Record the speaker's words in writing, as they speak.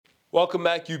Welcome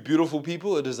back, you beautiful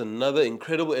people. It is another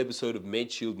incredible episode of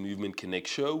Medshield Movement Connect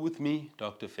Show with me,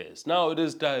 Dr. Fez. Now, it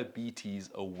is Diabetes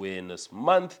Awareness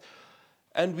Month,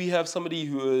 and we have somebody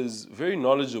who is very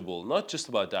knowledgeable, not just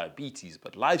about diabetes,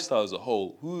 but lifestyle as a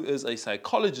whole, who is a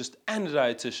psychologist and a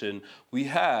dietitian. We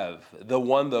have the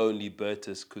one, the only,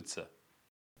 Bertus Kutzer.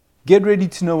 Get ready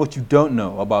to know what you don't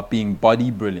know about being body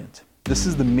brilliant. This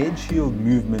is the Medshield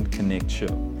Movement Connect Show,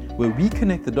 where we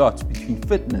connect the dots between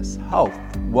fitness, health,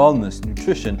 wellness,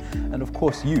 nutrition, and of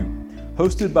course you.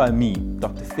 Hosted by me,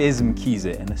 Dr. Fez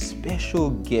Mkhize, and a special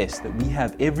guest that we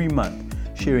have every month,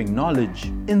 sharing knowledge,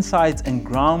 insights, and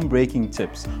groundbreaking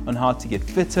tips on how to get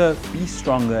fitter, be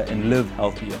stronger, and live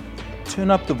healthier.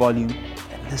 Turn up the volume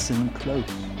and listen close.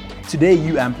 Today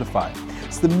you amplify.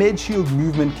 It's the Medshield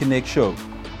Movement Connect Show.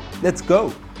 Let's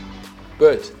go.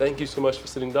 Bert, thank you so much for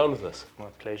sitting down with us. My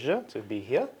pleasure to be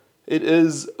here. It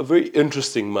is a very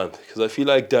interesting month because I feel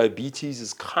like diabetes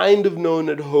is kind of known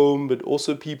at home, but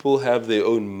also people have their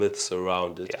own myths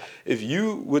around it. Yeah. If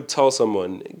you would tell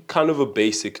someone kind of a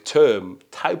basic term,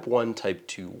 type 1, type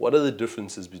 2, what are the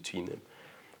differences between them?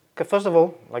 Okay, first of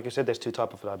all, like you said, there's two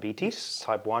types of diabetes,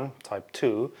 type 1, type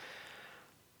 2.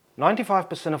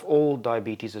 95% of all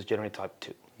diabetes is generally type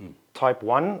 2. Type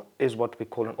 1 is what we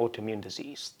call an autoimmune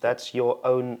disease. That's your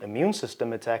own immune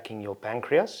system attacking your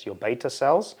pancreas, your beta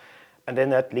cells, and then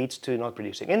that leads to not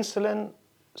producing insulin,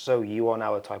 so you are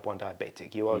now a type 1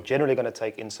 diabetic. You are generally going to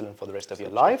take insulin for the rest of your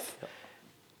life. Yeah.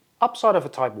 Upside of a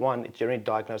type 1, it's generally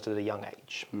diagnosed at a young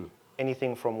age.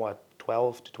 Anything from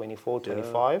 12 to 24,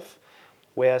 25,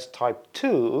 whereas type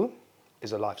 2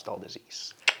 is a lifestyle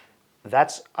disease.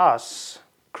 That's us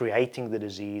creating the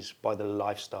disease by the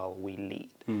lifestyle we lead.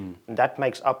 And that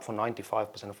makes up for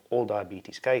 95% of all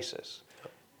diabetes cases.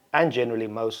 And generally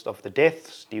most of the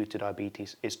deaths due to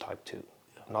diabetes is type 2,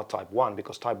 not type 1,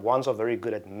 because type 1s are very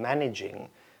good at managing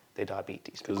their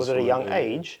diabetes. Because at a young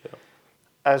age,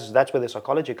 as that's where the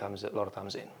psychology comes a lot of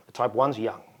times in. Type 1's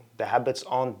young. The habits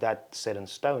aren't that set in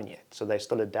stone yet. So they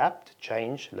still adapt,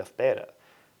 change, live better.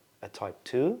 At type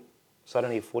 2,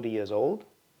 suddenly you're 40 years old,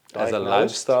 As a diagnosed.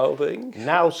 lifestyle thing?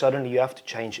 Now suddenly you have to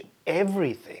change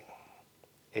everything.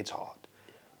 It's hard.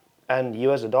 And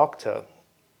you as a doctor,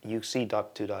 you see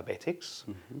type 2 diabetics,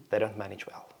 they don't manage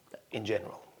well in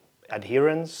general.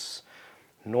 Adherence,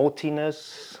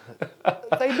 naughtiness,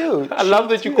 they do. I love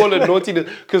that you call it naughtiness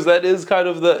because that is kind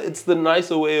of it's the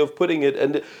nicer way of putting it.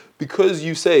 And because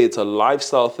you say it's a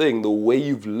lifestyle thing, the way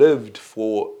you've lived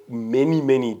for many,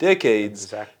 many decades,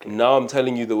 Exactly. now I'm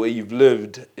telling you the way you've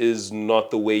lived is not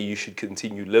the way you should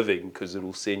continue living because it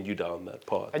will send you down that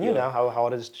path. And you know how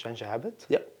hard it is to change a habit?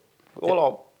 Yeah.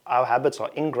 All our habits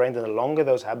are ingrained, and the longer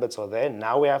those habits are there,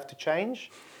 now we have to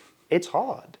change. It's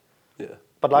hard. Yeah.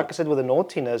 But like I said, with the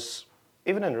naughtiness,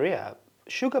 even in rehab,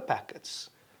 sugar packets,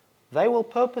 they will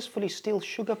purposefully steal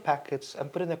sugar packets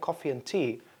and put in their coffee and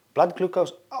tea. Blood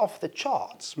glucose off the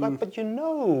charts. But you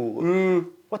know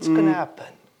what's going to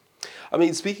happen. I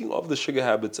mean, speaking of the sugar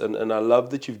habits, and I love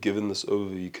that you've given this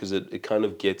overview because it kind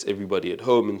of gets everybody at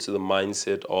home into the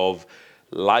mindset of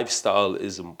lifestyle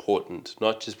is important,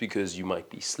 not just because you might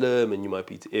be slim and you might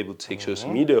be able to take social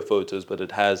media photos, but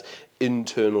it has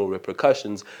internal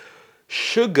repercussions.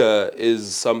 Sugar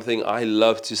is something I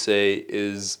love to say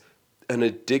is an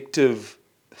addictive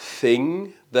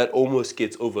thing that almost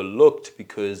gets overlooked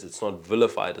because it's not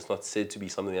vilified. It's not said to be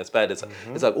something that's bad. It's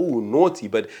like, oh, naughty,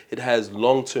 but it has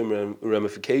long-term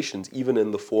ramifications, even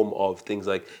in the form of things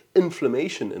like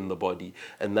inflammation in the body.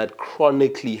 And that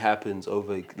chronically happens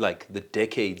over like the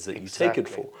decades that you take it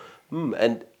for.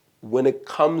 And when it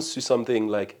comes to something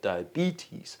like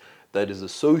diabetes, that is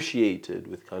associated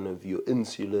with kind of your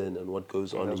insulin and what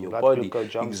goes on in your body.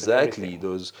 Exactly,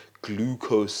 those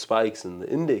glucose spikes in the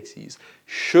indexes.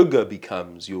 Sugar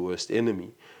becomes your worst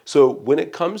enemy. So when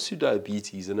it comes to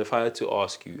diabetes, and if I had to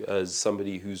ask you as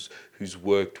somebody who's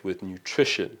worked with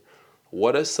nutrition,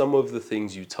 what are some of the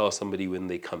things you tell somebody when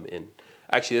they come in?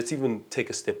 Actually, let's even take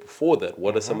a step before that.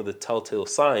 What are some of the telltale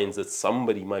signs that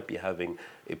somebody might be having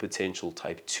a potential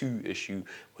type 2 issue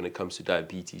when it comes to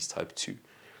diabetes type 2?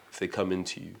 If they come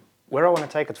into you? Where I want to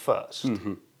take it first,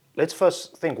 let's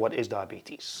first think, what is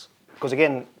diabetes? Because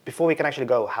again, before we can actually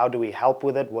go, how do we help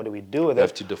with it? What do we do with it?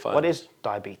 have to define what it. is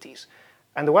diabetes?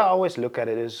 And the way I always look at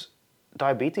it is,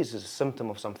 diabetes is a symptom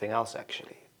of something else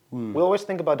actually. We always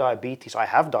think about diabetes, I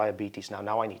have diabetes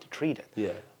now I need to treat it.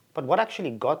 Yeah. But what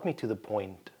actually got me to the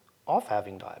point of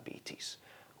having diabetes?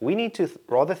 We need to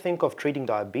rather think of treating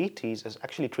diabetes as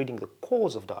actually treating the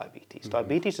cause of diabetes.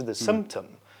 Diabetes is the symptom.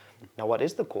 Now, what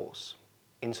is the cause?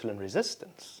 Insulin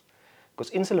resistance.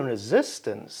 Because insulin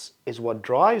resistance is what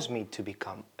drives me to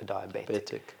become a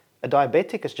diabetic. A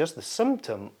diabetic is just the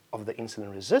symptom of the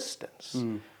insulin resistance.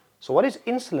 So what is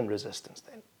insulin resistance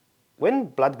then? When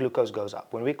blood glucose goes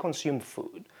up, when we consume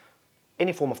food,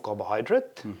 any form of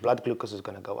carbohydrate, blood glucose is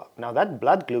going to go up. Now that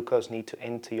blood glucose needs to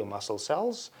enter your muscle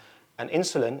cells, and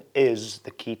insulin is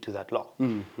the key to that lock.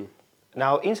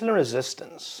 Now insulin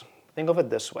resistance, think of it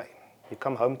this way. You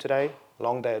come home today,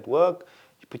 long day at work,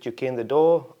 you put your key in the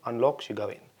door, unlocks, you go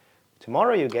in.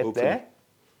 Tomorrow you get there,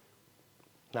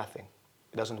 nothing.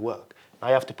 It doesn't work. Now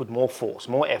you have to put more force,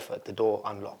 more effort, the door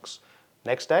unlocks.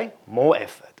 Next day, more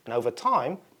effort. And over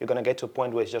time, you're going to get to a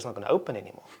point where it's just not going to open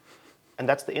anymore. And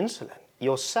that's the insulin.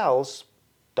 Your cells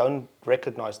don't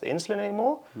recognize the insulin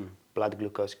anymore. Blood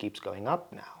glucose keeps going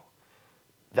up now.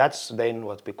 That's then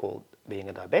what we call being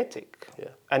a diabetic. Yeah.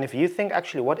 And if you think,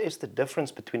 actually, what is the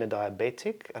difference between a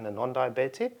diabetic and a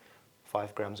non-diabetic?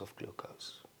 5 grams of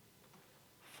glucose.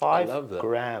 5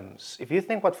 grams. If you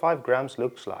think what 5 grams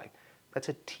looks like, that's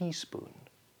a teaspoon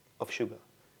of sugar.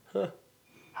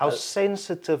 How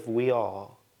sensitive we are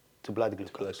to blood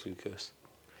glucose.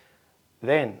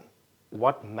 Then,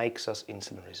 what makes us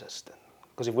insulin resistant?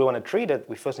 Because if we want to treat it,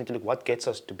 we first need to look what gets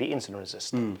us to be insulin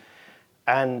resistant.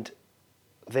 And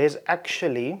there's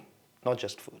actually not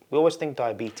just food. We always think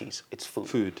diabetes, it's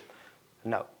food.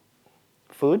 No.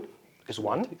 Food is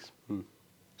one.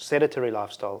 Sedentary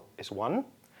lifestyle is one.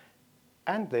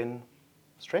 And then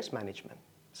stress management,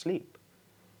 sleep.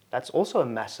 That's also a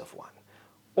massive one.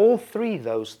 All three of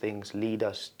those things lead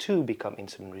us to become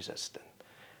insulin resistant.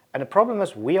 And the problem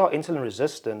is we are insulin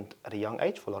resistant at a young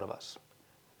age for a lot of us.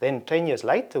 Then 10 years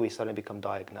later, we suddenly become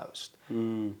diagnosed.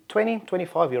 20,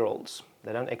 25-year-olds,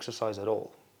 they don't exercise at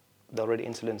all. They're already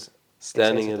insulin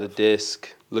Standing at a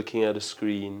desk, looking at a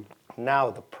screen. Now,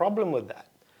 the problem with that,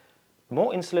 the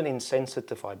more insulin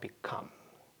insensitive I become,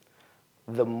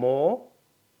 the more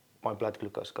my blood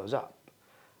glucose goes up.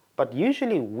 But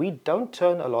usually we don't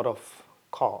turn a lot of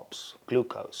carbs,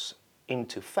 glucose,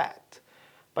 into fat.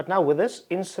 But now with this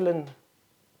the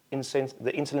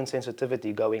insulin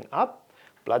sensitivity going up,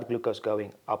 blood glucose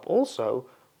going up also,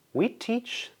 we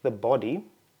teach the body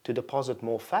to deposit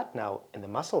more fat now in the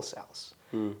muscle cells.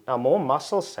 Now more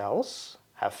muscle cells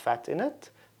have fat in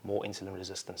it, more insulin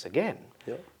resistance again.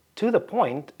 To the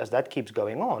point, as that keeps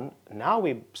going on, now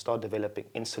we start developing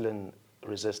insulin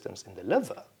resistance in the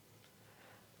liver,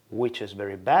 which is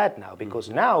very bad now, because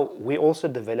now we also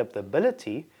develop the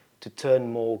ability to turn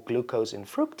more glucose and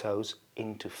fructose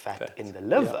into fat in the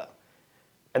liver.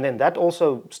 And then that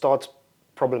also starts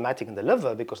problematic in the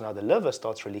liver, because now the liver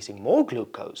starts releasing more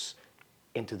glucose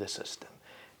into the system.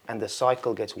 And the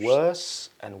cycle gets worse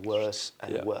and worse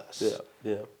and worse.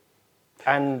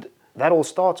 And that all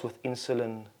starts with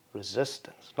insulin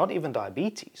resistance, not even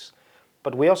diabetes.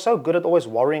 But we are so good at always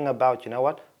worrying about, you know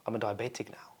what, I'm a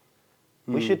diabetic now.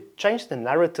 We should change the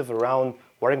narrative around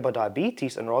worrying about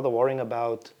diabetes and rather worrying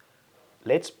about,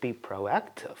 let's be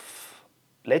proactive.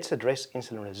 Let's address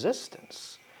insulin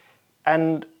resistance.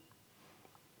 And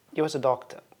you as a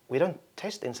doctor, we don't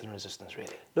test insulin resistance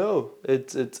really. No,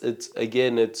 it's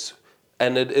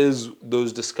and it is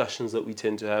those discussions that we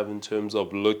tend to have in terms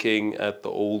of looking at the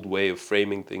old way of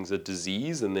framing things, a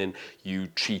disease, and then you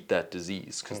treat that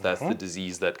disease because that's the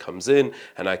disease that comes in,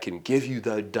 and I can give you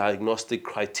the diagnostic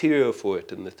criteria for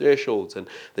it and the thresholds and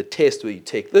the test where you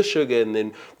take this sugar and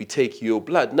then we take your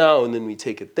blood now and then we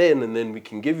take it then and then we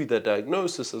can give you that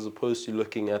diagnosis, as opposed to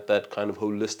looking at that kind of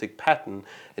holistic pattern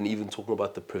and even talking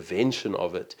about the prevention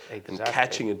of it and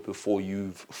catching it before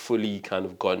you've fully kind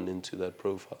of gotten into that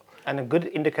profile. And a good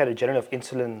indicator generally of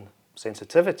insulin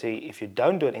sensitivity, if you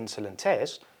don't do an insulin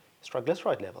test, is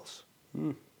triglyceride levels.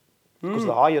 Because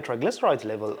the higher your triglycerides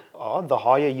level are, the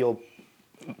higher your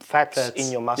fats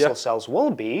in your muscle cells will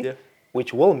be,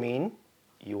 which will mean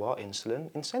you are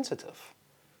insulin insensitive.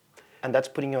 And that's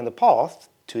putting you on the path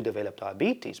to develop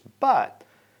diabetes. But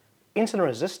insulin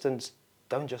resistance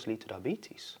don't just lead to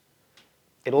diabetes.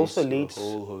 It also leads to a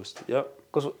whole host.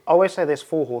 Because I always say there's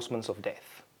 4 horsemen of death.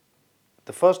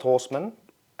 The first horseman,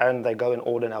 and they go in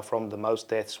order now from the most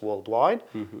deaths worldwide,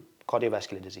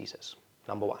 cardiovascular diseases,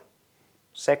 number 1.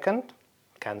 Second,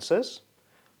 cancers.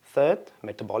 Third,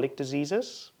 metabolic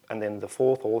diseases. And then the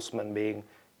 4th horseman being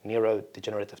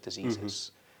neurodegenerative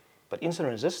diseases. But insulin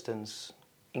resistance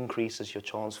increases your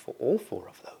chance for all 4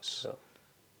 of those.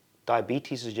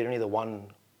 Diabetes is generally the one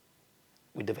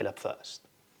we develop first.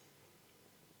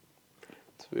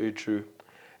 It's very true.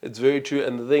 It's very true.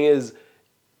 And the thing is,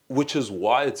 which is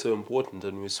why it's so important,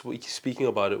 and we're speaking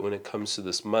about it when it comes to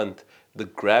this month, the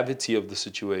gravity of the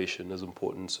situation is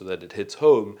important so that it hits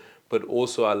home. But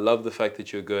also, I love the fact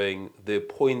that you're going, there are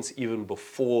points even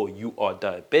before you are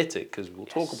diabetic, because we'll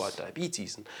talk about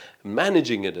diabetes and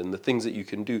managing it and the things that you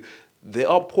can do. There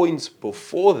are points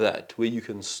before that where you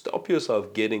can stop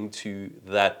yourself getting to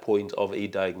that point of a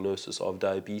diagnosis of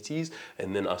diabetes,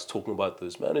 and then us talking about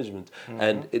those management.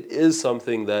 And it is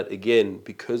something that, again,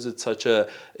 because it's such a,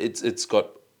 it's got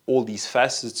all these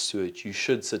facets to it, you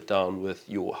should sit down with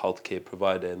your healthcare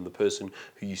provider and the person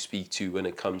who you speak to when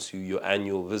it comes to your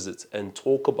annual visits and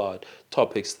talk about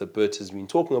topics that Bert has been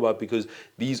talking about, because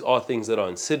these are things that are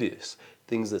insidious,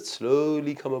 things that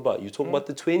slowly come about. You're talking about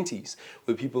the 20s,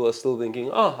 where people are still thinking,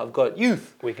 oh, I've got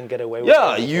youth. We can get away with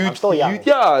Yeah, everything. I'm still young.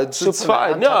 yeah, it's Superman,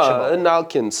 fine. Yeah, untouchable. and I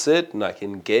can sit and I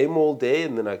can game all day,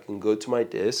 and then I can go to my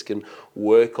desk and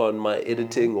work on my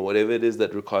editing or whatever it is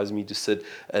that requires me to sit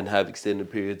and have extended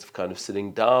periods of kind of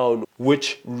sitting down,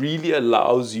 which really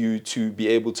allows you to be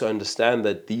able to understand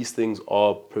that these things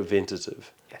are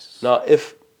preventative. Yes. Now,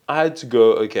 if I had to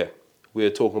go, okay,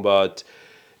 we're talking about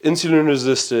insulin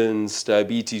resistance,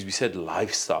 diabetes, we said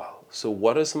lifestyle. So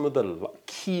what are some of the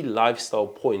key lifestyle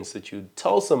points that you'd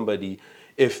tell somebody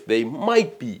if they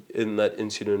might be in that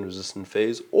insulin resistant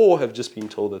phase or have just been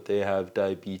told that they have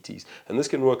diabetes? And this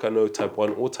can work, I know, type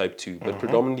 1 or type 2, but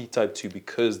predominantly type 2,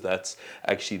 because that's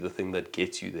actually the thing that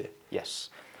gets you there. Yes.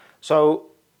 So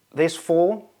there's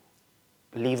 4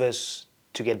 levers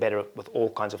to get better with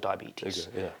all kinds of diabetes.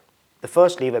 Okay, yeah. The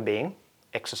first lever being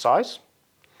exercise.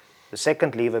 The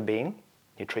second lever being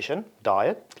nutrition,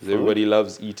 diet. Because everybody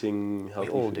loves eating healthy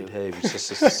all food. do. Hey, it's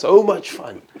just so much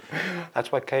fun. That's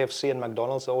why KFC and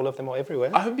McDonald's, all of them are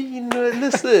everywhere. I mean,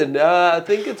 listen, I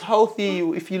think it's healthy.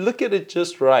 If you look at it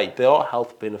just right, there are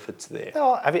health benefits there.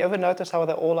 Have you ever noticed how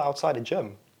they're all outside a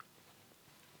gym?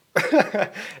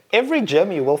 Every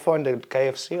gym you will find a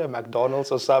KFC or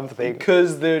McDonald's or something.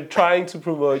 Because they're trying to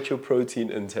promote your protein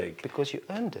intake. Because you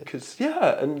earned it. Because,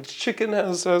 yeah, and chicken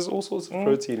has all sorts of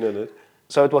protein in it.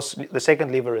 So it was the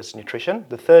second lever is nutrition,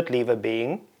 the third lever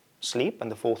being sleep,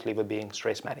 and the fourth lever being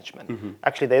stress management.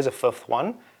 Actually, there's a fifth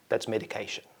one, that's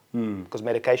medication. Because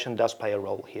medication does play a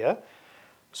role here.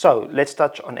 So let's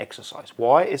touch on exercise.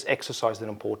 Why is exercise then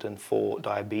important for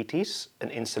diabetes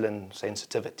and insulin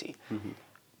sensitivity?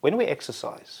 When we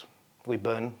exercise, we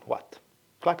burn what?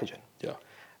 Glycogen. Yeah.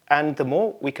 And the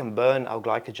more we can burn our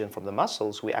glycogen from the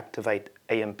muscles, we activate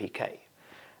AMPK.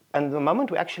 And the moment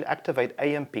we actually activate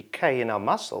AMPK in our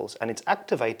muscles, and it's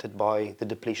activated by the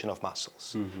depletion of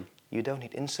muscles, you don't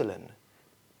need insulin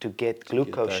to get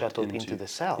glucose that shuttled into the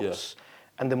cells. yeah.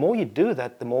 And the more you do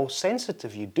that, the more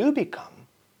sensitive you do become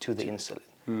to the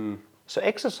insulin. So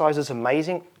exercise is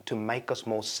amazing to make us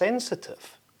more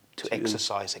sensitive to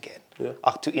exercise again, Yeah.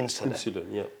 to insulin. Insulin,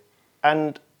 yeah.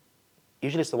 And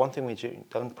usually it's the one thing we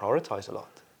don't prioritize a lot,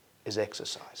 is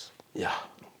exercise. Yeah.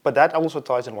 But that also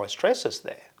ties in why stress is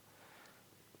there.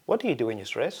 What do you do when you're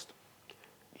stressed?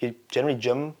 You generally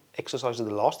gym, exercise is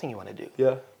the last thing you want to do.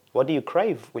 Yeah. What do you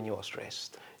crave when you are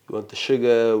stressed? You want the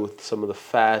sugar with some of the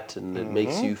fat, and it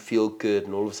makes you feel good,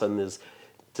 and all of a sudden there's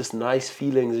just nice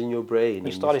feelings in your brain.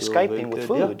 You start feel very escaping with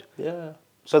good. food. Yeah.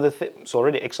 So it's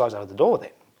already exercise out of the door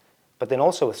then. But then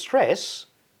also with stress,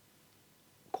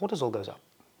 cortisol goes up.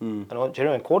 And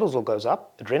generally when cortisol goes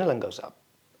up, adrenaline goes up.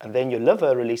 And then your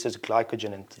liver releases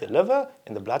glycogen into the liver,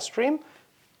 in the bloodstream.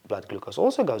 Blood glucose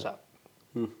also goes up.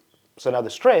 So now the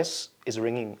stress is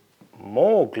bringing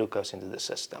more glucose into the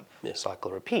system. Yeah. Cycle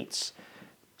repeats.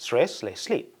 Stress, less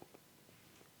sleep.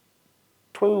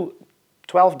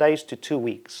 12 days to 2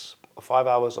 weeks, or 5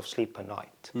 hours of sleep per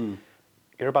night.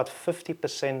 You're about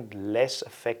 50% less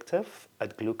effective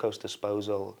at glucose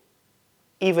disposal,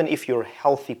 even if you're a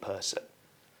healthy person.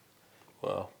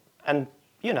 Wow. And,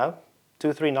 2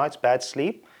 or 3 nights bad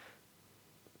sleep,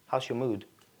 how's your mood?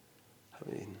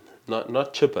 I mean,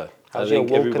 not chipper. How's I think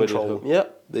your will everybody at control? home- Yeah,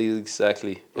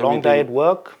 exactly. Long day Everything- at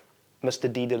work,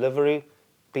 Mr. D delivery,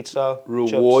 pizza,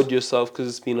 Reward chips. yourself because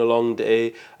it's been a long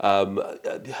day.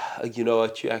 You know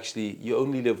what? You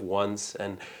only live once,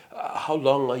 and how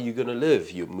long are you gonna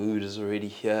live? Your mood is already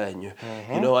here, and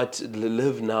you know what?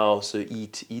 Live now. So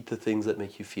eat the things that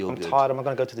make you feel I'm good. tired, I'm not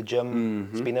going to go to the gym.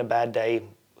 It's been a bad day.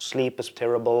 Sleep is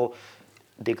terrible.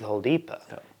 Dig the hole deeper.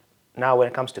 Yeah. Now, when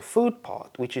it comes to food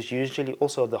part, which is usually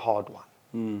also the hard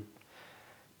one,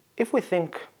 if we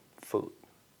think food,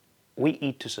 we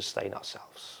eat to sustain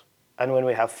ourselves. And when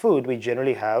we have food, we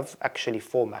generally have actually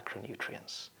 4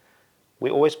 macronutrients.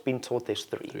 We've always been taught there's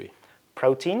 3.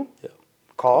 Protein, Yeah.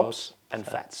 carbs, and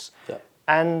fats. Yeah.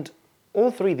 And all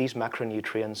 3 of these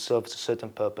macronutrients serve a certain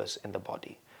purpose in the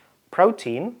body.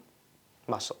 Protein,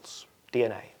 muscles,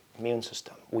 DNA, immune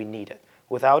system, we need it.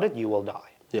 Without it, you will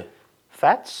die. Yeah.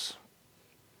 Fats,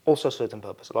 also certain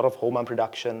purpose. A lot of hormone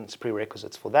production, it's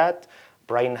prerequisites for that.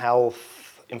 Brain health,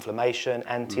 inflammation,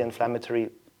 anti-inflammatory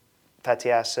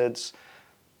fatty acids,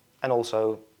 and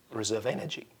also reserve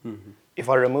energy. If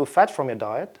I remove fat from your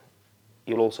diet,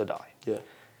 you'll also die. Yeah.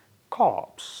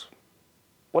 Carbs.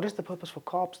 What is the purpose for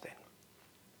carbs then?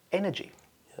 Energy.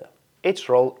 Yeah. Its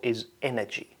role is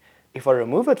energy. If I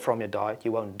remove it from your diet,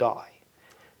 you won't die.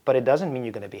 But it doesn't mean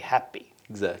you're going to be happy.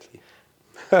 Exactly.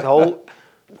 The whole,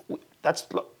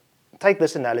 take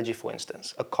this analogy for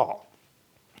instance, a car.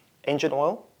 Engine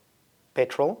oil,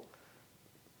 petrol,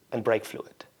 and brake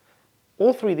fluid.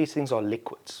 All three of these things are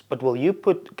liquids, but will you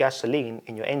put gasoline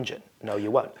in your engine? No,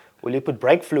 you won't. Will you put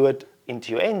brake fluid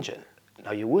into your engine?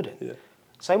 No, you wouldn't. Yeah.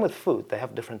 Same with food, they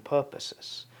have different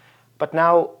purposes. But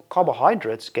now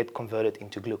carbohydrates get converted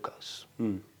into glucose.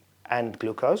 And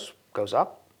glucose goes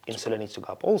up, insulin needs to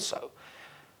go up also.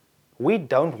 We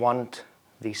don't want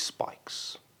these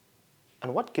spikes.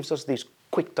 And what gives us these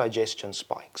quick digestion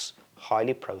spikes?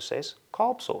 Highly processed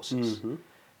carb sources.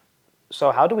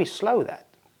 So how do we slow that?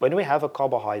 When we have a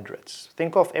carbohydrates,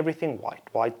 think of everything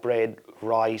white bread,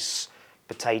 rice,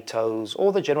 potatoes,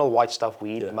 all the general white stuff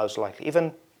we eat most likely,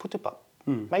 even putupap,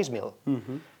 maize meal.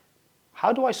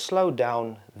 How do I slow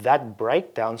down that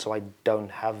breakdown so I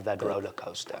don't have that roller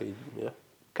coaster? Yeah.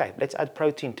 Okay, let's add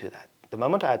protein to that. The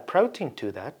moment I add protein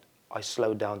to that, I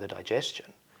slow down the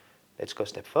digestion. Let's go a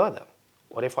step further.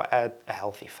 What if I add a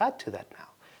healthy fat to that now?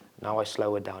 Now I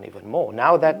slow it down even more.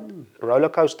 Now that roller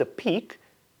coaster peak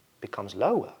becomes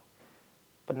lower.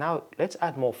 But now let's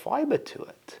add more fiber to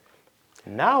it.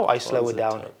 Now I slow it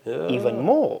down even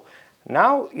more.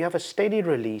 Now you have a steady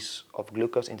release of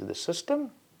glucose into the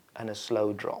system and a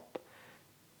slow drop.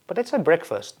 But let's say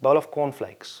breakfast, bowl of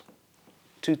cornflakes,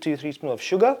 2 to 3 spoons of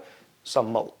sugar,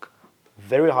 some milk.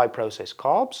 Very high processed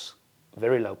carbs,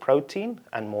 very low protein,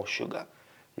 and more sugar.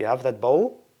 You have that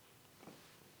bowl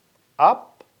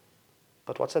up,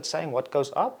 but what's that saying? What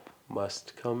goes up?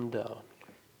 Must come down.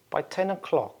 By 10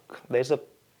 o'clock, there's a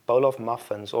bowl of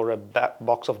muffins or a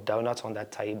box of donuts on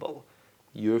that table.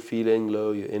 You're feeling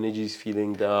low, your energy's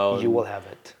feeling down. You will have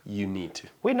it. You need to.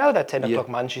 We know that 10 o'clock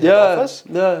munchies in the office.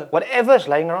 Yeah. Whatever's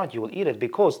laying around, you will eat it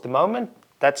because the moment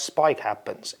that spike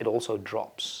happens, it also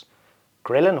drops.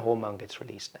 Ghrelin hormone gets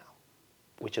released now,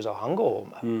 which is a hunger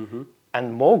hormone.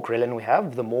 And more ghrelin we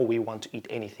have, the more we want to eat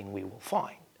anything we will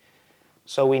find.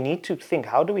 So we need to think,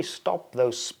 how do we stop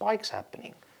those spikes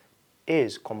happening?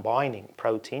 Is combining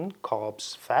protein,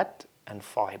 carbs, fat, and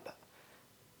fiber.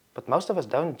 But most of us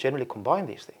don't generally combine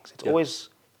these things. It's always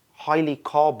highly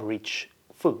carb-rich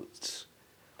foods.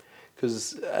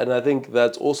 And I think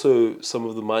that's also some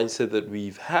of the mindset that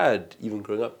we've had, even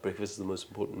growing up. Breakfast is the most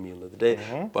important meal of the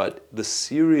day. But the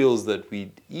cereals that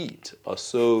we eat are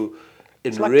so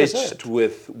enriched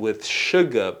with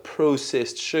sugar,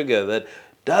 processed sugar, that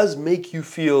does make you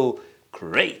feel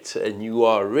great and you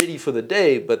are ready for the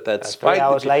day, but that spike 3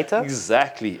 hours later,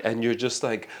 exactly, and you're just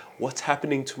like, what's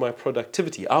happening to my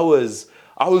productivity? I was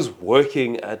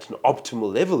working at an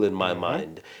optimal level in my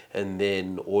mind, and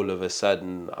then all of a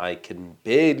sudden I can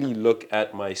barely look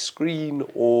at my screen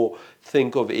or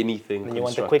think of anything. And you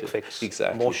want a quick fix,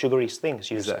 exactly, more sugary things.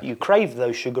 You crave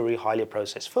those sugary, highly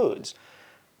processed foods.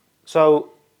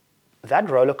 So that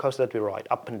roller coaster that we ride,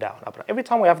 up and down, up and down. Every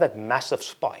time we have that massive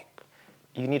spike,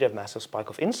 you need a massive spike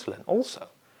of insulin also.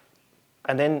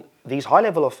 And then these high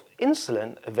level of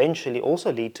insulin eventually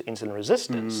also lead to insulin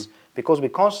resistance because we're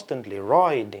constantly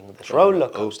riding this roller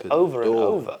coaster over and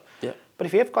over. Yeah. But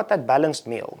if you've got that balanced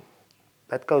meal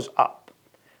that goes up,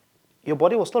 your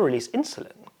body will still release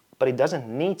insulin, but it doesn't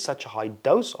need such a high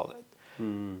dose of it.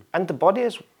 And the body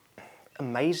is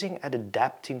amazing at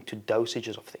adapting to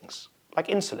dosages of things. Like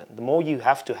insulin, the more you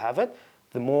have to have it,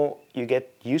 the more you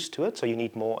get used to it, so you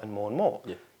need more and more and more.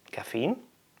 Yeah. Caffeine,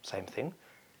 same thing.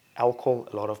 Alcohol,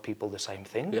 a lot of people, the same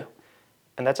thing. Yeah.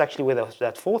 And that's actually where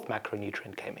that fourth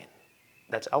macronutrient came in.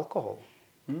 That's alcohol.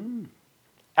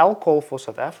 Alcohol for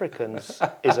South Africans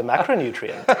is a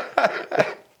macronutrient.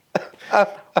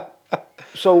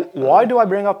 So why do I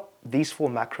bring up these 4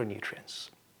 macronutrients?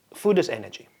 Food is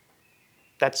energy.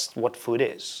 That's what food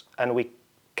is. And we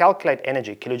calculate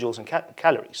energy, kilojoules and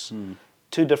calories.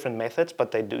 2 different methods,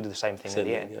 but they do the same thing in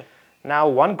the end. Yeah. Now,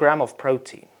 1 gram of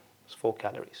protein is 4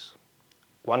 calories.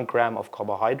 1 gram of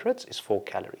carbohydrates is 4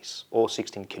 calories, or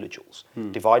 16 kilojoules.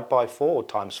 Divide by 4 or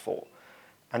times 4.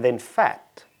 And then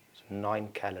fat is 9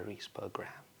 calories per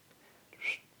gram.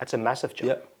 That's a massive jump.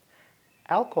 Yeah.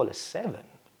 Alcohol is 7.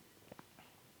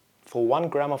 For 1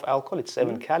 gram of alcohol, it's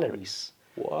 7 calories.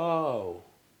 Wow.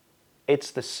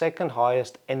 It's the second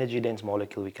highest energy dense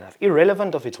molecule we can have.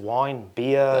 Irrelevant of it's wine,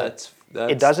 beer,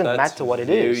 it doesn't matter what it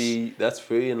is. That's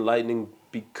very enlightening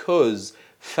because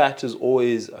fat is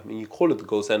always, I mean, you call it the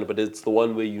gold standard, but it's the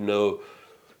one where you know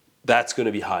that's going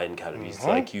to be high in calories. It's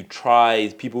like you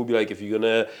try, people will be like, if you're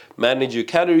going to manage your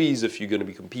calories, if you're going to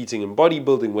be competing in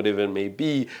bodybuilding, whatever it may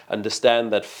be,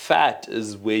 understand that fat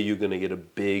is where you're going to get a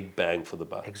big bang for the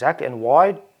buck. Exactly. And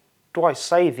why do I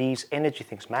say these energy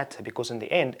things matter? Because in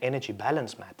the end, energy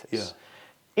balance matters.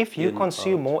 Yeah. If you In,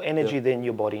 consume more energy yeah. than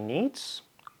your body needs,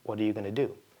 what are you going to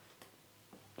do?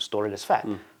 Store it as fat.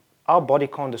 Our body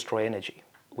can't destroy energy.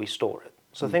 We store it.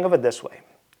 So think of it this way.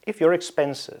 If your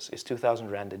expenses is 2,000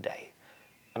 Rand a day,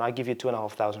 and I give you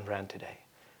 2,500 Rand today,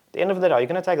 at the end of the day, are you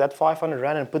going to take that 500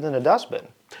 Rand and put it in a dustbin?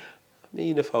 I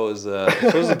mean, if I was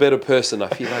a better person, I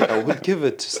feel like I would give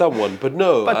it to someone. But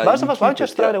no. But most of us won't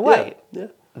just throw it away. Yeah.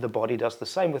 The body does the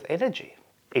same with energy.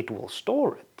 It will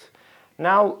store it.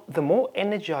 Now, the more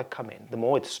energy I come in, the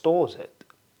more it stores it,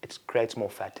 it creates more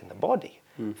fat in the body.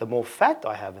 The more fat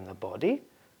I have in the body,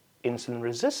 insulin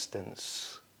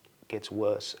resistance gets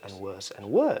worse and worse and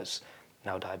worse.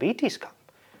 Now diabetes come.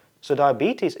 So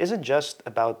diabetes isn't just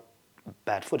about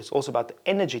bad food, it's also about the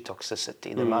energy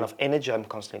toxicity, the amount of energy I'm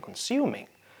constantly consuming.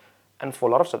 And for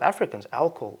a lot of South Africans,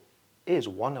 alcohol is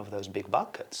one of those big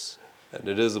buckets. And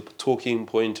it is a talking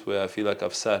point where I feel like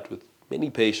I've sat with many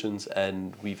patients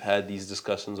and we've had these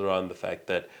discussions around the fact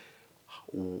that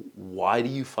why do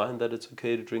you find that it's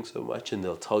okay to drink so much? And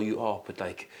they'll tell you, oh, but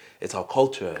like it's our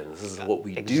culture and this is what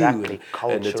we do.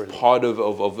 And it's part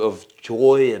of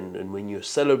joy and when you're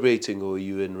celebrating or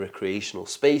you're in recreational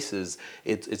spaces,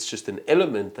 it's just an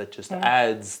element that just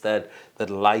adds that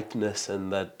lightness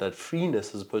and that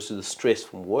freeness as opposed to the stress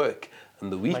from work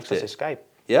and the weekday. Makes us escape.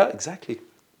 Yeah, exactly.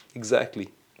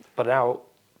 But now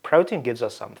protein gives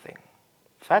us something.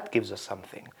 Fat gives us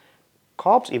something.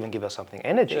 Carbs even give us something.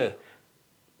 Energy. Yeah.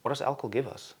 What does alcohol give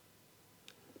us?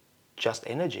 Just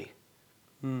energy.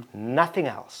 Nothing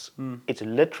else. It's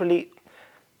literally,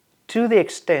 to the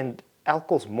extent,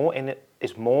 alcohol's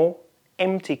is more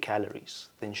empty calories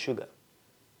than sugar.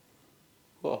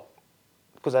 Well,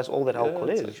 Because that's all that alcohol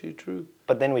is. That's actually true.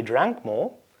 But then we drank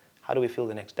more. How do we feel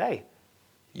the next day?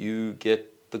 You get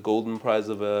the golden prize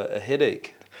of a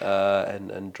headache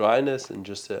and dryness and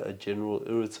just a general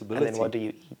irritability. And then what do you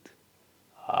eat?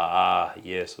 Ah,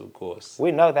 yes, of course.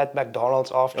 We know that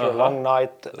McDonald's after a long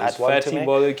night Those at one fatty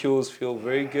molecules feel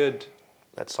very good.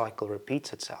 That cycle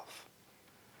repeats itself.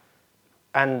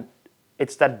 And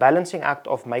it's that balancing act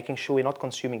of making sure we're not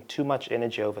consuming too much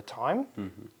energy over time,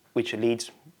 which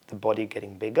leads the body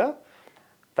getting bigger.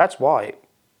 That's why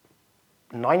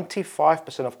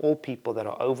 95% of all people that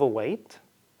are overweight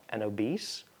and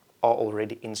obese are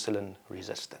already insulin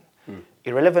resistant.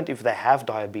 Irrelevant if they have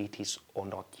diabetes or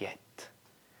not yet.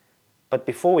 But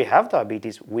before we have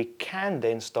diabetes, we can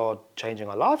then start changing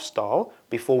our lifestyle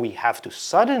before we have to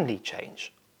suddenly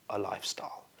change our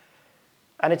lifestyle.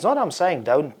 And it's not I'm saying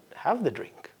don't have the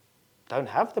drink, don't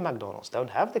have the McDonald's, don't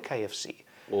have the KFC.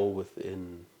 All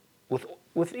within...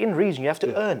 Within reason, you have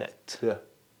to earn it.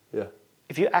 Yeah.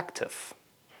 If you're active,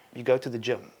 you go to the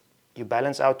gym, you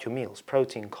balance out your meals,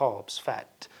 protein, carbs,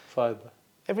 fat. Fiber.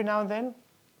 Every now and then,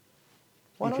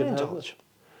 why not indulge?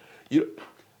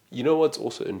 You know what's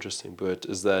also interesting, Bert,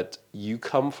 is that you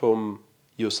come from,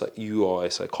 you are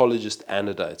a psychologist and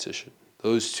a dietitian.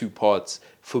 Those two parts,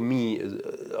 for me,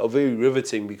 are very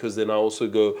riveting because then I also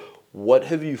go, what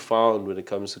have you found when it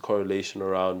comes to correlation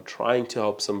around trying to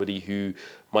help somebody who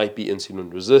might be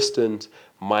insulin resistant,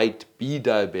 might be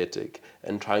diabetic,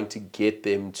 and trying to get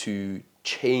them to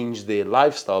change their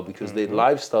lifestyle because their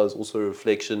lifestyle is also a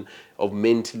reflection of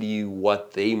mentally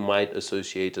what they might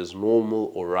associate as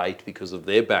normal or right because of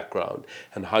their background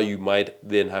and how you might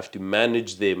then have to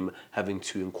manage them having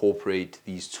to incorporate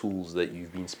these tools that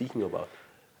you've been speaking about.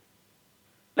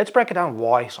 Let's break it down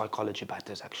why psychology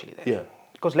matters actually there. Yeah.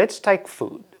 Because let's take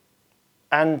food.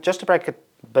 And just to break it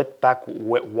a bit back,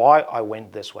 why I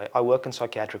went this way, I work in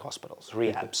psychiatric hospitals,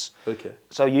 rehabs. Okay.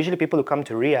 So usually people who come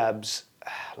to rehabs,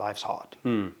 life's hard.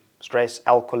 Stress,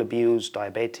 alcohol abuse,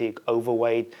 diabetic,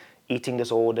 overweight, eating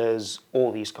disorders,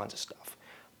 all these kinds of stuff.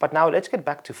 But now let's get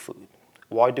back to food.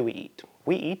 Why do we eat?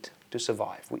 We eat to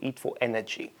survive. We eat for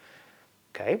energy.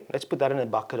 Okay, let's put that in a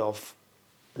bucket of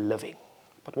living.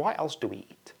 But why else do we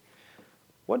eat?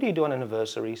 What do you do on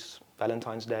anniversaries,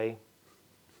 Valentine's Day?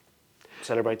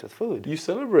 Celebrate with food. You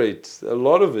celebrate a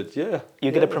lot of it, yeah.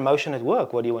 You get a promotion at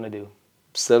work. What do you want to do?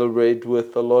 Celebrate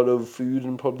with a lot of food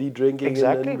and probably drinking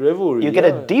Exactly. and revelry. You get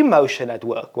a demotion at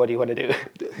work. What do you want to do?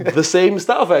 The same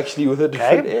stuff actually with a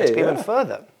different Okay, air. let's go even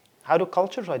further. How do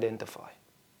cultures identify?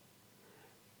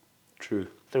 True.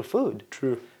 Through food.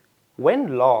 True.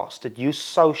 When last did you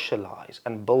socialize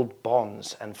and build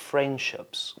bonds and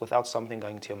friendships without something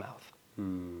going to your mouth?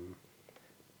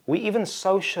 We even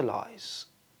socialize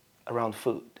around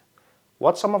food.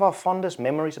 What's some of our fondest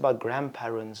memories about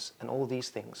grandparents and all these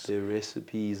things? Their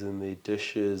recipes and their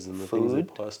dishes and the things they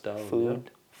passed down.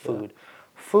 Food, yeah. food.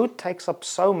 Food takes up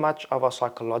so much of our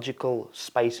psychological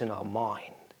space in our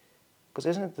mind. Because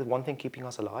isn't it the one thing keeping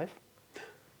us alive?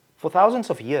 For thousands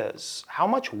of years, how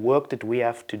much work did we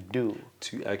have to do?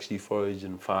 To actually forage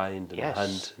and find and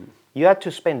hunt. And You had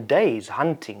to spend days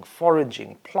hunting,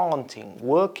 foraging, planting,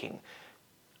 working.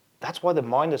 That's why the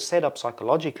mind is set up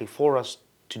psychologically for us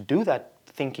to do that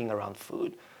thinking around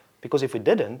food. Because if we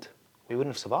didn't, we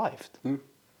wouldn't have survived.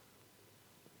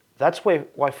 That's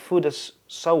why food is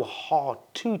so hard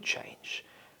to change.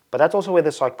 But that's also where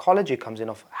the psychology comes in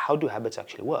of how do habits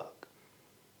actually work?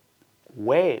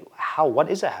 What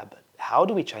is a habit? How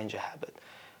do we change a habit?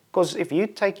 Because if you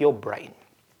take your brain,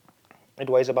 it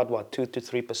weighs about 2 to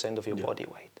 3% of your body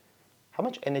weight. How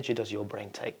much energy does your brain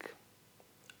take?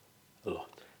 a lot.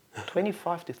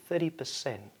 25 to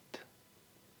 30%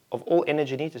 of all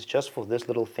energy needs is just for this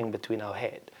little thing between our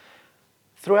head.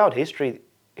 Throughout history,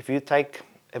 if you take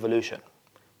evolution,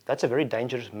 that's a very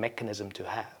dangerous mechanism to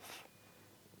have.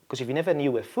 Because if you never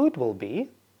knew where food will be,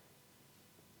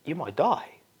 you might die.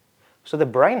 So the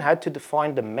brain had to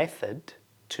define the method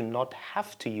to not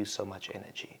have to use so much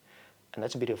energy. And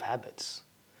that's a bit of habits.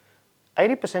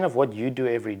 80% of what you do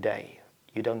every day,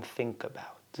 you don't think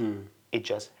about. It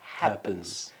just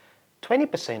happens.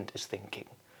 20% is thinking.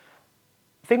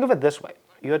 Think of it this way.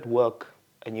 You're at work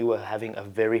and you were having a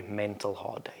very mental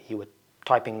hard day. You were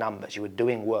typing numbers, you were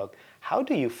doing work. How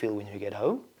do you feel when you get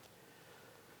home?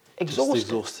 Exhausted. Just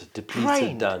exhausted, depleted,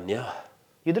 drained. done, yeah.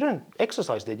 You didn't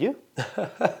exercise, did you?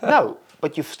 No,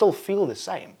 but you still feel the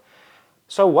same.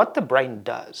 So what the brain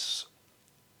does,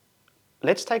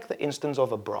 let's take the instance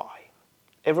of a braai.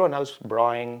 Everyone knows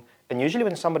braaiing, and usually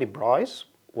when somebody braais,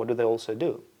 what do they also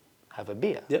do? Have a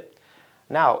beer. Yep.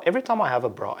 Now, every time I have a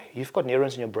braai, you've got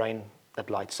neurons in your brain that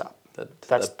lights up. That's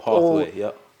that pathway,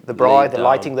 yeah. The braai, Lay the down,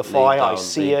 lighting the lay fire, I down,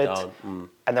 see lay it, down,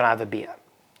 and then I have a beer.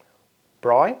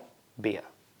 Braai, beer.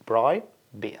 Braai,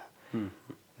 beer.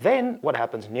 Then what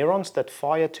happens? Neurons that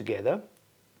fire together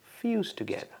fuse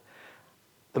together.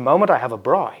 The moment I have a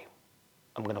braai,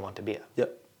 I'm going to want a beer.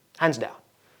 Yep. Hands down.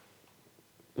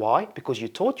 Why? Because you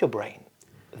taught your brain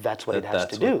that's what it has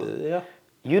to do. Yeah.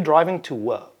 You driving to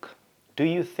work. Do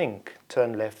you think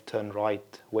turn left, turn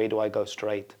right? Where do I go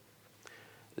straight?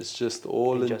 It's just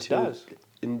all It just does.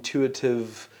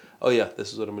 intuitive. Oh yeah,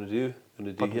 this is what I'm going to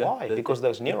do. But why? Because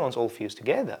those neurons all fuse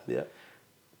together. Yeah.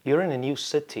 You're in a new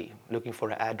city looking for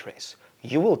an address.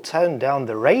 You will turn down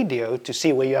the radio to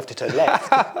see where you have to turn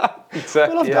left.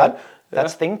 Exactly. Well, I've done.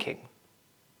 That's thinking.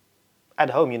 At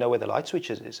home, you know where the light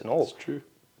switches is and all. It's true.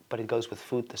 But it goes with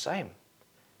food the same.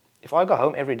 If I go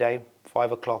home every day,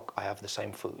 5 o'clock, I have the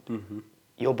same food.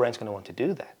 Your brain's going to want to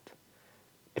do that.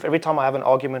 If every time I have an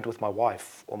argument with my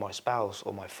wife or my spouse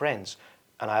or my friends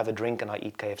and I have a drink and I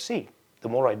eat KFC, the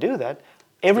more I do that,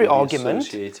 every argument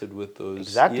associated with those.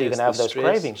 Exactly, yes, you're going to have those stress.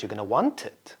 cravings. You're going to want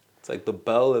it. It's like the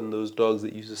bell and those dogs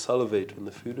that used to salivate when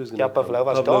the food was going to Yeah,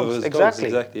 Pavlova's dogs. Exactly.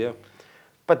 Exactly, yeah.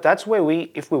 But that's where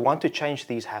if we want to change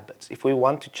these habits, if we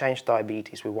want to change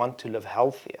diabetes, we want to live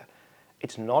healthier,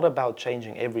 it's not about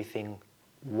changing everything,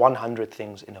 100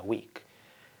 things in a week.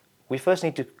 We first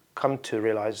need to come to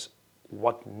realize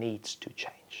what needs to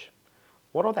change.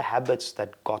 What are the habits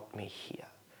that got me here?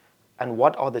 And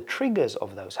what are the triggers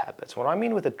of those habits? What I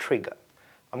mean with a trigger,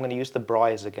 I'm going to use the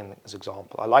braai as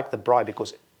example. I like the braai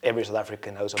because every South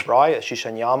African knows a braai, a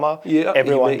shishanyama. Yeah,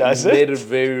 everyone does you it. made it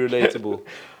very relatable.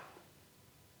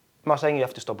 Am I saying you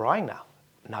have to stop braaiing now?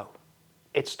 No.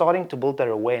 It's starting to build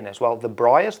their awareness. Well, the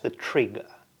braai is the trigger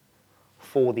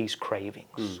for these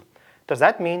cravings. Does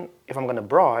that mean if I'm going to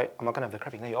braai, I'm not going to have the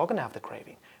craving? No, you are going to have the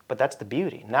craving. But that's the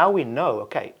beauty. Now we know,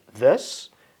 okay, this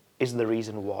is the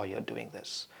reason why you're doing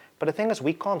this. But the thing is,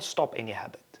 we can't stop any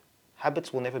habit.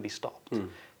 Habits will never be stopped.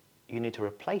 You need to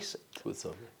replace it. With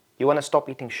something. You want to stop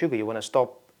eating sugar. You want to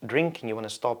stop drinking. You want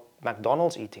to stop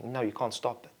McDonald's eating. No, you can't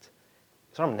stop it.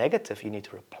 It's not negative. You need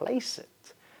to replace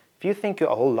it. If you think your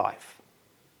whole life,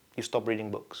 you stopped reading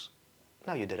books.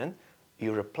 No, you didn't.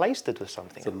 You replaced it with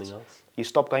something else. You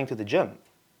stopped going to the gym.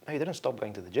 No, you didn't stop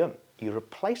going to the gym. You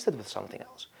replaced it with something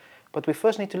else. But we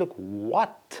first need to look,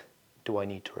 what do I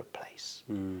need to replace?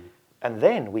 And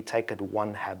then we take it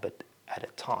one habit at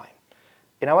a time.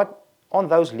 You know what? On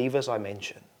those levers I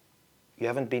mentioned, you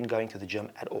haven't been going to the gym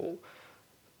at all.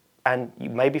 And you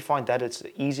maybe find that it's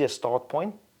an easier start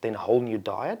point than a whole new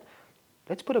diet.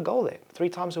 Let's put a goal there, 3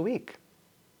 times a week,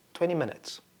 20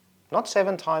 minutes. Not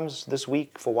 7 times this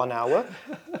week for 1 hour.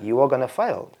 You are going to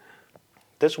fail.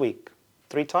 This week,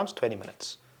 3 times, 20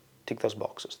 minutes. Tick those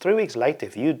boxes. 3 weeks later,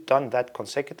 if you've done that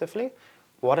consecutively,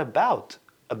 what about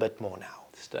a bit more now?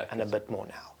 Stack and a it. bit more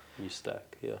now. You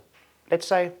stack, yeah. Let's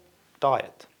say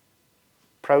diet.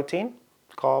 Protein,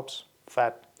 carbs,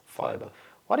 fat, fiber.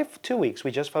 What if for 2 weeks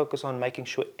we just focus on making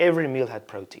sure every meal had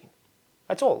protein?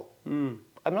 That's all. I'm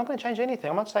not going to change anything.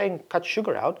 I'm not saying cut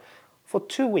sugar out. For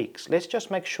 2 weeks, let's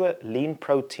just make sure lean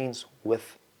proteins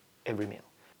with every meal.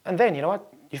 And then, you know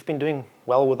what? You've been doing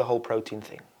well with the whole protein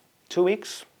thing. 2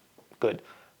 weeks, good.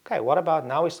 Okay, what about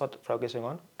now we start focusing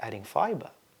on adding fiber?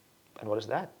 And what is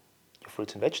that? Your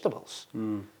fruits and vegetables.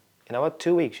 You know what?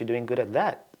 2 weeks, you're doing good at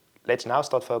that. Let's now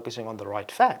start focusing on the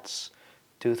right fats.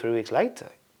 2-3 weeks later,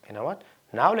 you know what?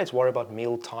 Now let's worry about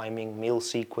meal timing, meal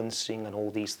sequencing, and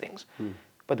all these things.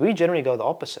 But we generally go the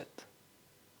opposite.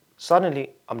 Suddenly,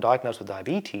 I'm diagnosed with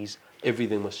diabetes.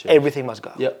 Everything must change. Everything must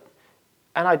go. Yeah.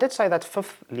 And I did say that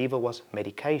fifth lever was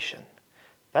medication.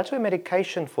 That's where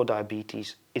medication for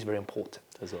diabetes is very important.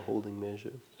 As a holding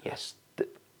measure. Yes.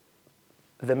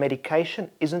 The medication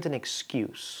isn't an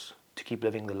excuse to keep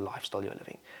living the lifestyle you're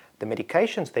living. The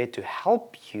medication's there to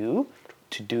help you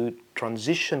to do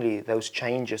transitionally those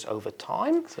changes over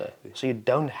time. Exactly. So you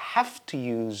don't have to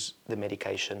use the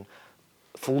medication.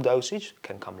 Full dosage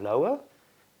can come lower.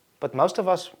 But most of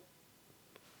us,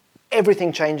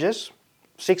 everything changes.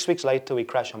 6 weeks later, we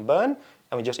crash and burn,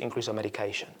 and we just increase our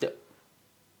medication. Yeah.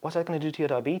 What's that going to do to your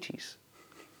diabetes?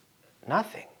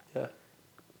 Nothing. Yeah.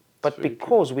 But very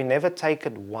because we never take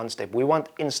it one step, we want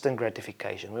instant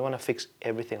gratification. We want to fix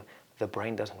everything. The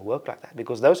brain doesn't work like that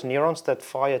because those neurons that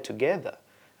fire together,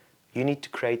 you need to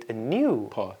create a new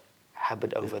Path.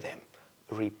 habit over them.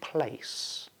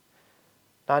 Replace.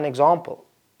 Now, an example.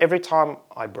 Every time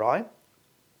I braai,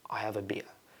 I have a beer.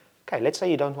 Okay, let's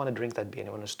say you don't want to drink that beer and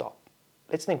you want to stop.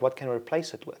 Let's think, what can we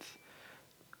replace it with?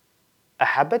 A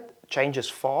habit changes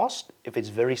fast if it's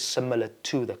very similar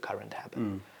to the current habit.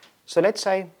 So let's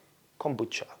say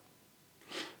kombucha.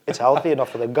 It's healthy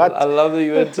enough for the gut. I love that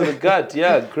you went to the gut.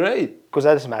 Yeah, great. Because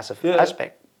that is a massive Yeah.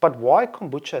 aspect. But why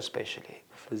kombucha especially?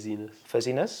 Fizziness.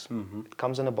 Fizziness. It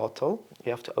comes in a bottle.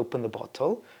 You have to open the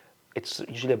bottle. It's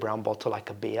usually a brown bottle like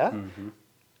a beer.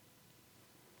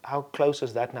 How close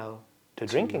is that now to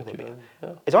drinking the beer?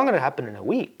 Yeah. It's not going to happen in a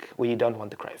week where you don't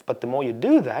want to crave. But the more you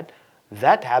do that,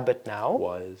 that habit now...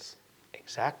 Wise.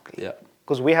 Exactly. Yeah.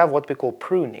 Because we have what we call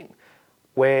pruning,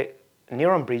 where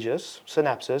neuron bridges,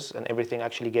 synapses, and everything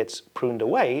actually gets pruned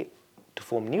away to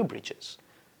form new bridges.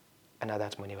 And now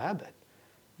that's my new habit.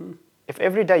 If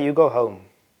every day you go home,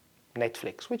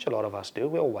 Netflix, which a lot of us do,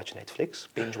 we all watch Netflix,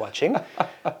 binge watching,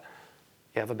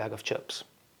 you have a bag of chips.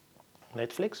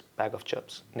 Netflix, bag of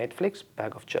chips. Netflix,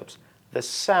 bag of chips. The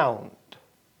sound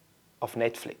of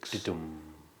Netflix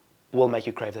will make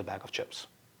you crave the bag of chips.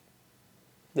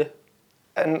 Yeah.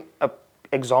 An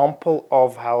example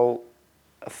of how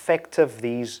effective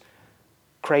these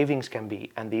cravings can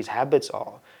be and these habits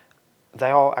are,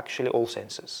 they are actually all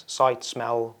senses. Sight,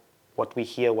 smell, what we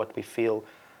hear, what we feel.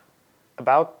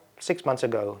 About 6 months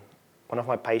ago, one of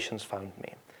my patients phoned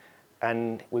me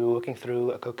and we were working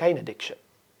through a cocaine addiction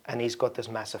and he's got this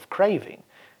massive craving.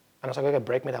 And I was like, okay,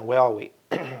 break me down, where are we?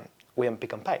 We're in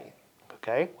Pick and Pay,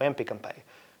 okay? We're in Pick and Pay.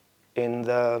 In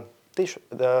the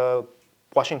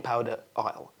washing powder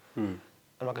aisle. I'm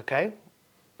like, okay,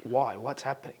 why? What's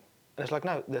happening? And it's like,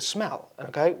 no, the smell. And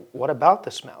okay, what about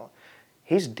the smell?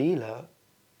 His dealer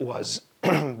was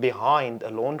behind a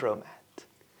laundromat.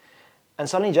 And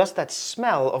suddenly just that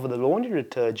smell of the laundry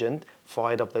detergent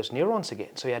fired up those neurons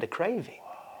again. So he had a craving.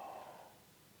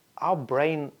 Our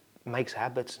brain makes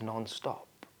habits non-stop.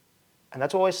 And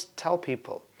that's what I always tell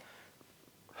people.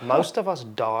 Most of us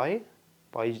die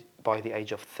by the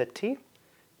age of 30,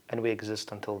 and we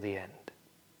exist until the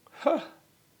end.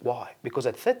 Why? Because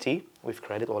at 30, we've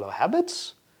created all our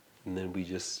habits. And then we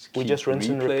just rinse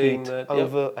and repeat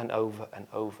over and over and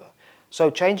over. So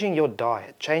changing your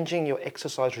diet, changing your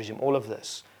exercise regime, all of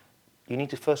this, you need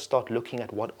to first start looking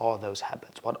at what are those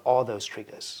habits, what are those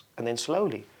triggers, and then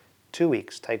slowly, 2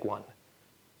 weeks, take one,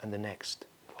 and the next,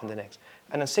 and the next.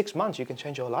 And in 6 months, you can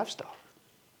change your lifestyle.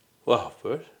 Wow,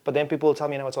 first. But then people will tell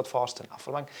me, it's not fast enough.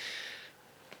 I'm like,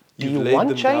 do You've you want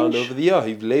them change? down over the year.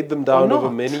 You've laid them down over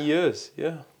not? many years.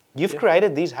 Yeah. You've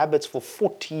created these habits for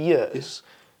 40 years.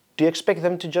 Do you expect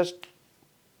them to just...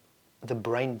 The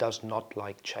brain does not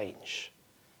like change.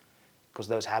 Because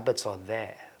those habits are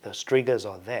there. Those triggers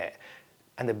are there.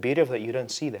 And the beauty of that, you don't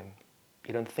see them.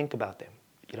 You don't think about them.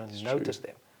 You don't notice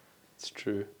them. It's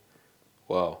true.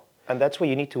 Wow. And that's where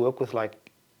you need to work with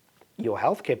your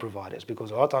healthcare providers,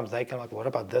 because a lot of times they can like, what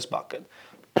about this bucket?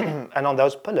 And on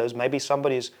those pillars, maybe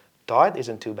somebody's diet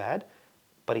isn't too bad,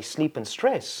 but his sleep and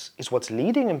stress is what's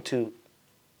leading him to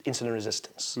insulin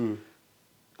resistance.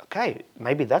 Okay,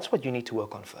 maybe that's what you need to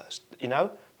work on first.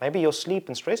 Maybe your sleep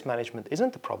and stress management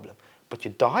isn't the problem, but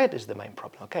your diet is the main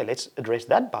problem. Okay, let's address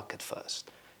that bucket first.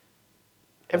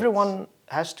 Everyone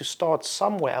has to start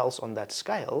somewhere else on that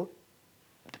scale,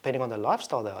 depending on the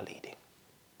lifestyle they are leading.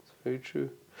 Very true.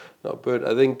 Now, Bert,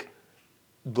 I think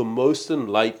the most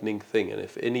enlightening thing, and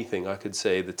if anything, I could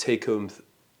say the take-home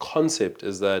concept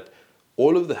is that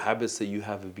all of the habits that you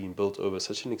have been built over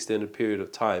such an extended period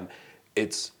of time.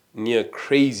 It's near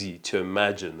crazy to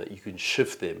imagine that you can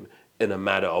shift them in a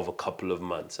matter of a couple of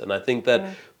months. And I think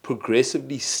that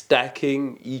progressively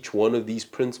stacking each one of these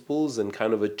principles and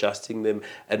kind of adjusting them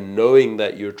and knowing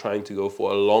that you're trying to go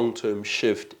for a long-term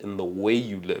shift in the way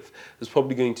you live is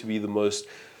probably going to be the most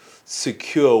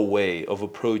secure way of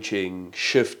approaching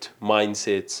shift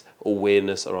mindsets,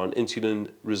 awareness around insulin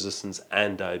resistance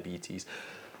and diabetes.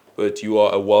 But you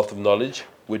are a wealth of knowledge.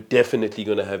 We're definitely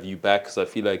going to have you back because I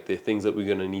feel like there are things that we're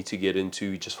going to need to get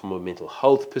into just from a mental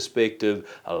health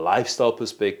perspective, a lifestyle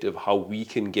perspective, how we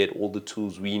can get all the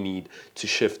tools we need to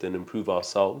shift and improve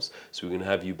ourselves. So we're going to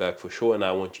have you back for sure. And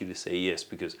I want you to say yes,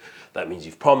 because that means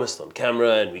you've promised on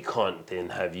camera and we can't then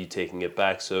have you taking it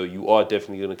back. So you are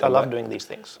definitely going to come back. I love doing these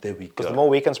things. There we go. Because the more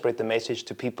we can spread the message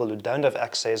to people who don't have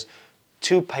access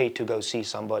to pay to go see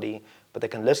somebody, but they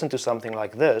can listen to something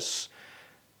like this,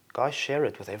 guys, share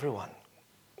it with everyone.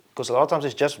 Because a lot of times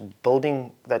it's just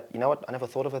building that, you know what, I never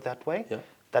thought of it that way. Yeah.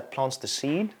 That plants the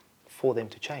seed for them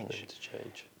to change.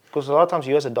 Change. Because a lot of times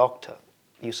you as a doctor,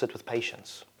 you sit with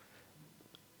patients,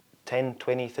 10,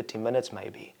 20, 30 minutes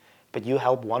maybe, but you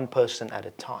help one person at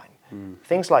a time.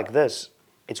 Things like this,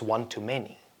 it's one to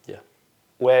many. Yeah.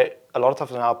 Where a lot of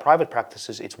times in our private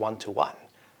practices, it's one to one.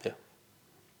 Yeah.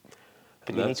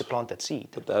 But you need to plant that seed.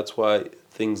 But that's why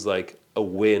things like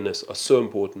awareness are so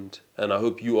important. And I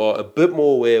hope you are a bit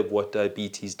more aware of what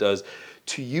diabetes does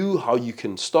to you, how you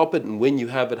can stop it, and when you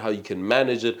have it, how you can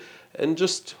manage it, and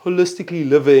just holistically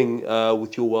living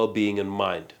with your well-being in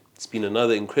mind. It's been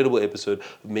another incredible episode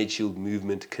of Medshield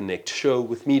Movement Connect Show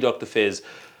with me, Dr. Fez.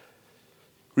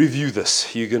 Review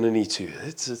this. You're going to need to.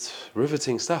 It's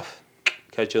riveting stuff.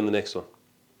 Catch you on the next one.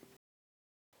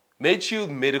 Medshield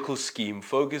Medical Scheme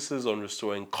focuses on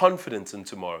restoring confidence in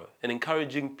tomorrow and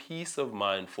encouraging peace of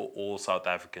mind for all South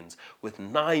Africans with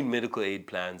 9 medical aid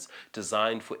plans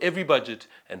designed for every budget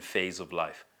and phase of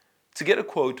life. To get a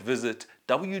quote, visit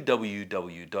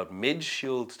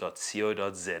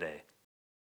www.medshield.co.za.